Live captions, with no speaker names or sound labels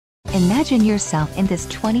Imagine yourself in this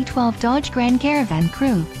 2012 Dodge Grand Caravan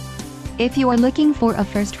Crew. If you are looking for a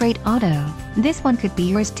first-rate auto, this one could be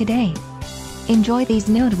yours today. Enjoy these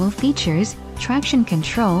notable features: traction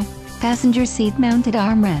control, passenger seat mounted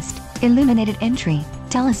armrest, illuminated entry,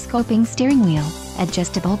 telescoping steering wheel,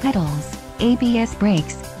 adjustable pedals, ABS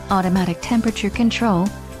brakes, automatic temperature control,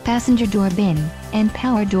 passenger door bin, and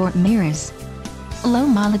power door mirrors. Low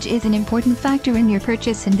mileage is an important factor in your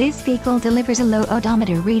purchase, and this vehicle delivers a low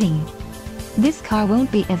odometer reading. This car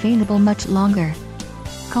won't be available much longer.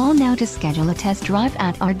 Call now to schedule a test drive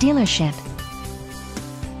at our dealership.